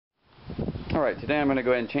Alright, today I'm going to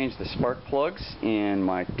go ahead and change the spark plugs in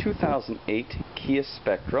my 2008 Kia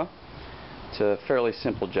Spectra. It's a fairly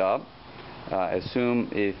simple job. Assume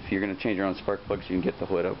if you're going to change your own spark plugs, you can get the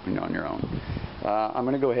hood open on your own. I'm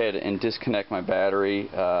going to go ahead and disconnect my battery.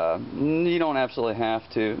 You don't absolutely have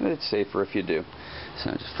to. It's safer if you do.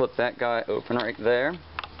 So just flip that guy open right there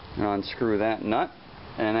and unscrew that nut.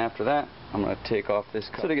 And after that, I'm going to take off this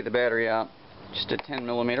cover. So to get the battery out, just a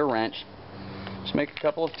 10mm wrench. Just make a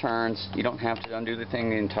couple of turns. You don't have to undo the thing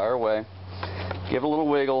the entire way. Give it a little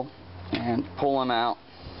wiggle and pull them out.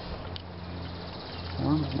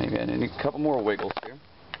 Or maybe I need a couple more wiggles here.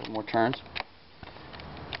 A couple more turns.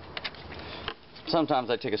 Sometimes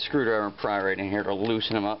I take a screwdriver and pry right in here to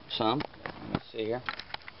loosen them up some. Let's see here.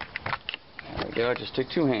 There we go. I just took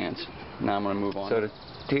two hands. Now I'm going to move on. So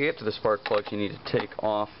to get to the spark plugs, you need to take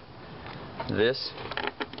off this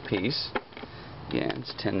piece. Again,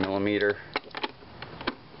 it's 10mm.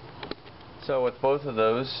 So with both of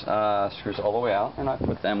those screws all the way out, and I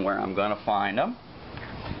put them where I'm going to find them.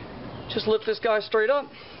 Just lift this guy straight up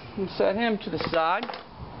and set him to the side.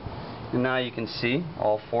 And now you can see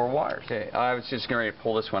all four wires. Okay, I was just getting ready to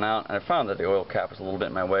pull this one out, and I found that the oil cap was a little bit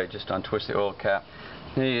in my way. Just untwist the oil cap.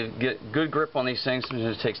 You get good grip on these things.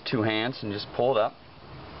 Sometimes it takes two hands and just pull it up.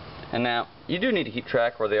 And now you do need to keep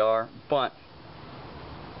track where they are, but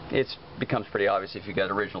it becomes pretty obvious if you got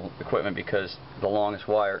original equipment because the longest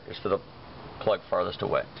wire is for the plug farthest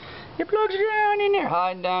away. Your plugs are down in there,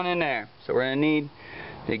 hiding down in there. So we're going to need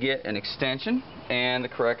to get an extension and the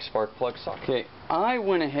correct spark plug socket. Okay, I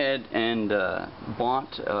went ahead and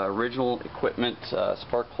bought original equipment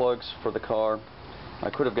spark plugs for the car.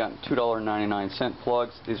 I could have gotten $2.99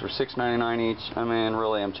 plugs. These were $6.99 each. I mean,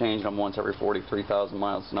 really, I'm changing them once every 43,000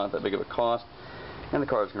 miles. It's not that big of a cost, and the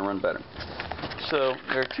car is going to run better. So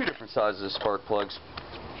there are two different sizes of spark plugs.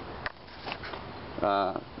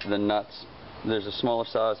 The nuts. There's a smaller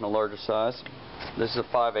size and a larger size. This is a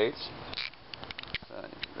 5/8.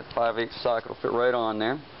 The 5/8 socket will fit right on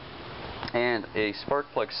there. And a spark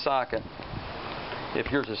plug socket,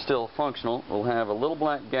 if yours is still functional, will have a little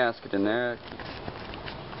black gasket in there.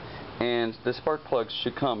 And the spark plugs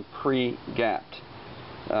should come pre-gapped.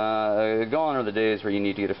 Gone are the days where you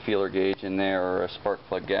need to get a feeler gauge in there or a spark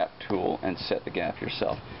plug gap tool and set the gap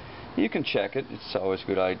yourself. You can check it, it's always a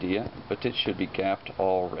good idea, but it should be gapped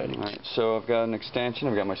already. Right, so I've got an extension,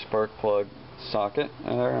 I've got my spark plug socket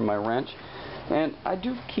there and my wrench, and I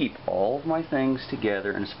do keep all of my things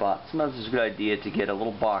together in a spot. Sometimes it's a good idea to get a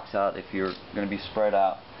little box out if you're going to be spread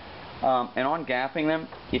out. And on gapping them,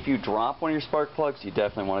 if you drop one of your spark plugs, you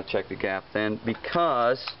definitely want to check the gap then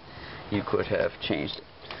because you could have changed it.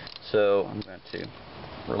 So I'm going to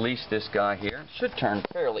release this guy here. It should turn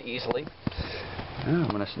fairly easily. I'm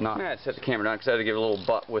going to set the camera down because I had to give it a little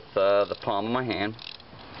butt with the palm of my hand.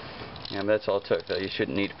 And that's all it took, though. You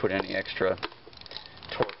shouldn't need to put any extra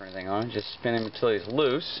torque or anything on it. Just spin him until he's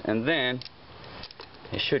loose, and then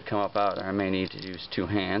it should come up out there. I may need to use two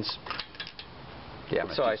hands. Yeah,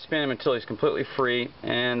 so I spin him until he's completely free,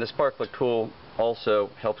 and the spark plug tool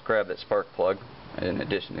also helps grab that spark plug in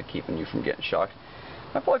addition to keeping you from getting shocked.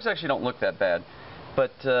 My plugs actually don't look that bad.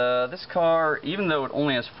 But this car, even though it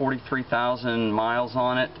only has 43,000 miles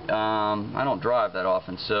on it, I don't drive that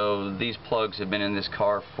often, so these plugs have been in this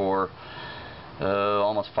car for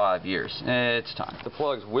almost 5 years. It's time. The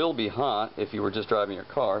plugs will be hot if you were just driving your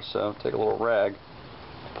car, so take a little rag,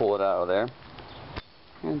 pull it out of there,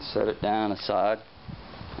 and set it down aside,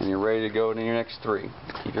 and you're ready to go to your next three.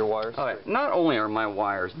 Keep your wires straight. Alright, not only are my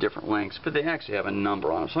wires different lengths, but they actually have a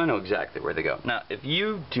number on them, so I know exactly where they go. Now, if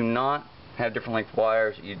you do not have different length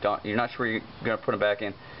wires, you're not sure you're going to put them back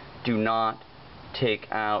in, do not take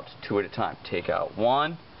out two at a time. Take out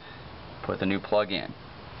one, put the new plug in.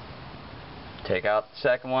 Take out the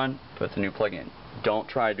second one, put the new plug in. Don't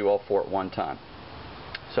try to do all four at one time.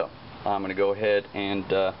 So I'm going to go ahead and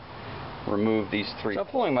remove these three. So I'm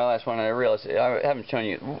pulling my last one, and I realized I haven't shown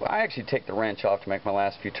you. I actually take the wrench off to make my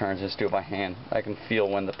last few turns and just do it by hand. I can feel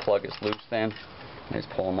when the plug is loose then, and just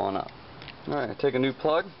pull them on up. Alright, I take a new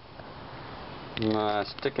plug.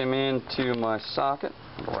 Stick him into my socket,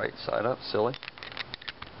 right side up, silly.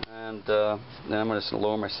 And then I'm going to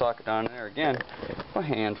lower my socket down there again by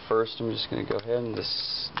hand first. I'm just going to go ahead and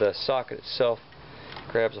the socket itself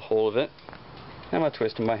grabs a hold of it. I'm going to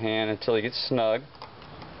twist him by hand until he gets snug.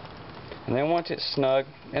 And then once it's snug,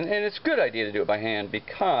 and it's a good idea to do it by hand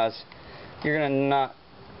because you're going to not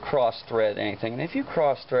cross thread anything. And if you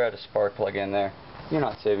cross thread a spark plug in there, you're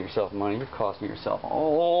not saving yourself money, you're costing yourself a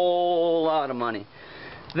whole lot of money.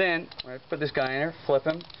 Then, I put this guy in there, flip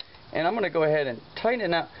him, and I'm going to go ahead and tighten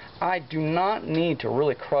it up. I do not need to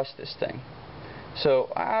really crush this thing.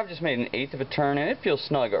 So I've just made 1/8 of a turn and it feels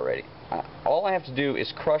snug already. All I have to do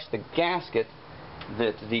is crush the gasket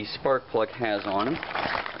that the spark plug has on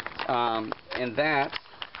him, and that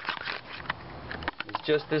is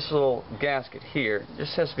just this little gasket here. It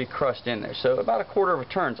just has to be crushed in there. So about 1/4 of a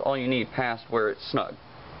turn is all you need past where it's snug.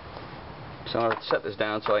 So I'm going to set this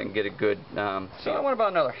down so I can get a good so I went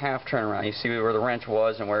about another half turn around. You see where the wrench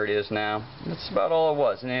was and where it is now. That's about all it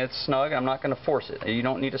was, and it's snug. I'm not going to force it. You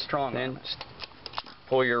don't need a strong one. Just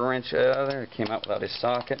pull your wrench out of there. It came out without a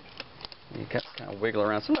socket. You kind of wiggle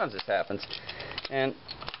around. Sometimes this happens, and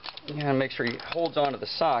you got to make sure he holds onto the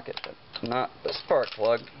socket, but not the spark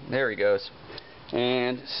plug. There he goes.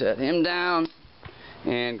 And set him down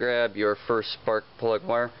and grab your first spark plug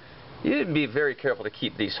wire. You need to be very careful to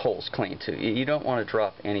keep these holes clean too. You don't want to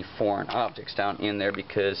drop any foreign objects down in there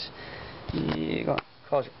because you're going to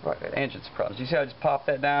cause your engine problems. You see how I just popped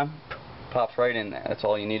that down? Pops right in there. That's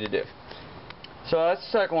all you need to do. So that's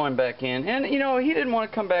the second one back in, and you know, he didn't want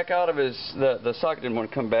to come back out of the socket didn't want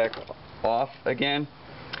to come back off again.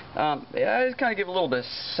 Yeah, I just kind of give a little bit of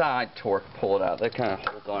side torque, pull it out. That kind of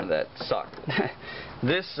holds on to that socket.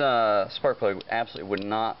 This spark plug absolutely would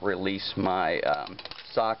not release my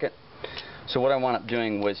socket. So what I wound up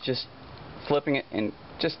doing was just flipping it and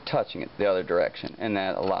just touching it the other direction, and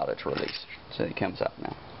that allowed it to release. So it comes out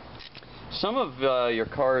now. Some of your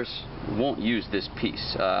cars won't use this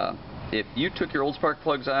piece. If you took your old spark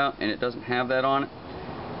plugs out and it doesn't have that on it,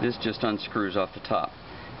 this just unscrews off the top.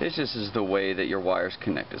 This just is the way that your wires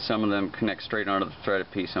connected. Some of them connect straight onto the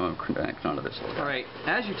threaded piece, some of them connect onto this. Alright,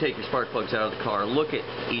 as you take your spark plugs out of the car, look at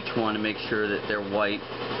each one and make sure that they're white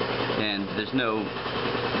and there's no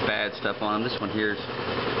bad stuff on them. This one here's,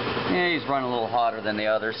 yeah, he's running a little hotter than the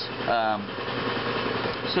others.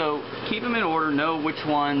 So keep them in order, know which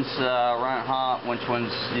ones run hot, which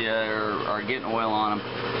ones are getting oil on them.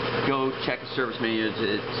 Go check the service menu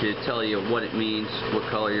to tell you what it means, what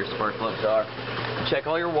color your spark plugs are. Check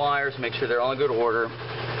all your wires, make sure they're all in good order.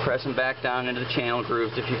 Press them back down into the channel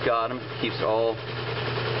grooves if you've got them. Keeps it all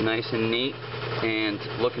nice and neat and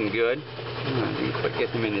looking good. Get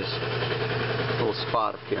him in his little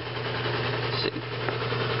spot up here. Let's see.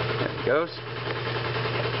 There he goes.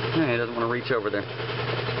 He doesn't want to reach over there.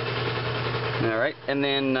 Alright, and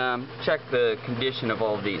then check the condition of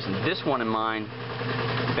all of these. And this one in mine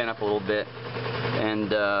bent up a little bit,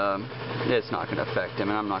 and it's not going to affect him,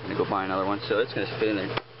 and I'm not going to go buy another one, so it's going to fit in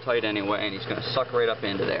there tight anyway, and he's going to suck right up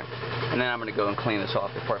into there. And then I'm going to go and clean this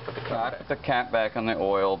off before I put the cap back. I put the cap back on the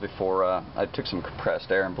oil before I took some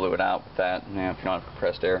compressed air and blew it out with that. And if you don't have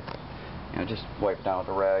compressed air, just wipe it down with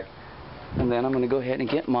a rag. And then I'm going to go ahead and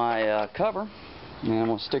get my cover. And I'm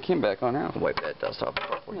going to stick him back on there. I'll wipe that dust off.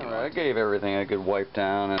 Alright, I gave everything a good wipe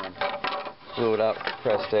down and blew it out with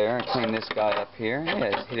compressed air and cleaned this guy up here.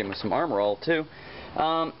 Yeah, just hit him with some Armor All too.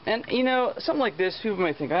 And you know, something like this, people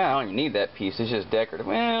may think, I don't even need that piece, it's just decorative.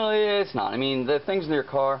 Well, it's not. I mean, the things in your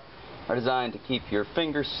car are designed to keep your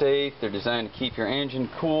fingers safe, they're designed to keep your engine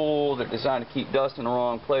cool, they're designed to keep dust in the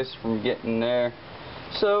wrong place from getting there.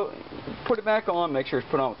 So, put it back on, make sure it's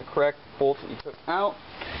put on with the correct bolts that you took out,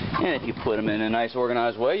 and if you put them in a nice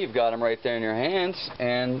organized way, you've got them right there in your hands,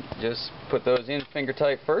 and just put those in finger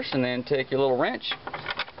tight first, and then take your little wrench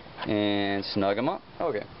and snug them up.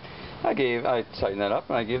 Okay. I tightened that up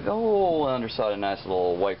and I gave the whole underside a nice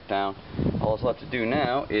little wipe down. All it's left to do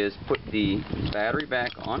now is put the battery back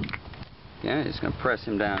on. Yeah, just going to press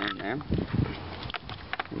him down in there.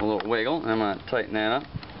 Give him a little wiggle, and I'm going to tighten that up.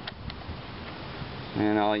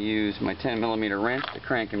 And I'll use my 10mm wrench to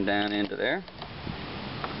crank him down into there.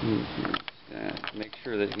 Make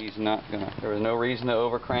sure that he's not going to, there's no reason to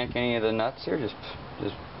over crank any of the nuts here. Just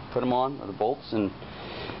put them on, or the bolts, and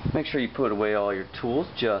make sure you put away all your tools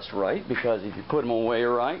just right, because if you put them away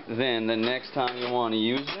right, then the next time you want to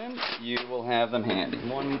use them, you will have them handy.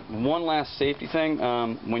 One last safety thing,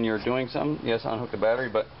 when you're doing something, yes, unhook the battery,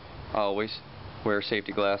 but always wear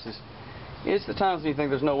safety glasses. It's the times when you think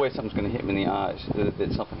there's no way something's going to hit me in the eyes,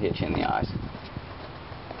 that something hits you in the eyes.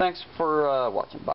 Thanks for watching. Bye.